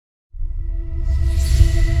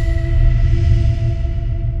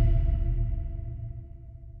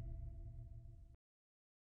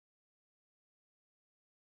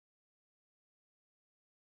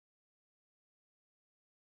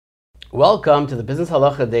Welcome to the Business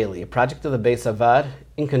Halacha Daily, a project of the Beis Avad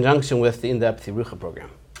in conjunction with the In-Depth Yerucha program.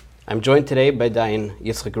 I'm joined today by Dayan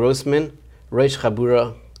Yitzchak Grossman, Rosh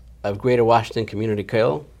Chabura of Greater Washington Community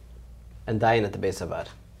Kollel, and Dayan at the Beis Avad.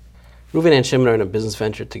 Reuven and Shimon are in a business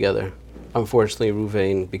venture together. Unfortunately,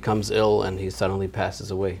 Reuven becomes ill and he suddenly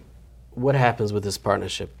passes away. What happens with this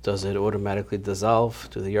partnership? Does it automatically dissolve?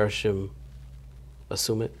 Do the Yarshim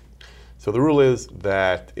assume it? So the rule is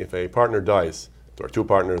that if a partner dies, or two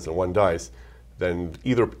partners and one dies, then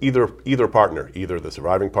either partner, either the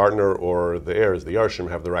surviving partner or the heirs, the Yarshim,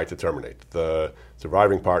 have the right to terminate. The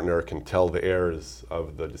surviving partner can tell the heirs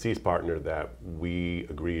of the deceased partner that we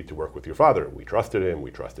agreed to work with your father. We trusted him,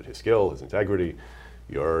 we trusted his skill, his integrity.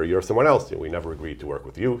 You're someone else. We never agreed to work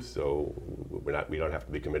with you, so we don't have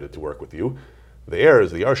to be committed to work with you. The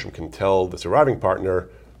heirs, the Yarshim, can tell the surviving partner,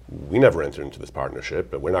 we never entered into this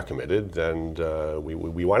partnership, but we're not committed, and we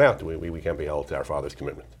want out. We can't be held to our father's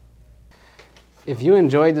commitment. If you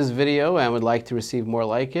enjoyed this video and would like to receive more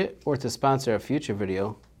like it, or to sponsor a future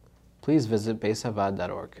video, please visit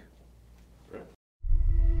beisavad.org.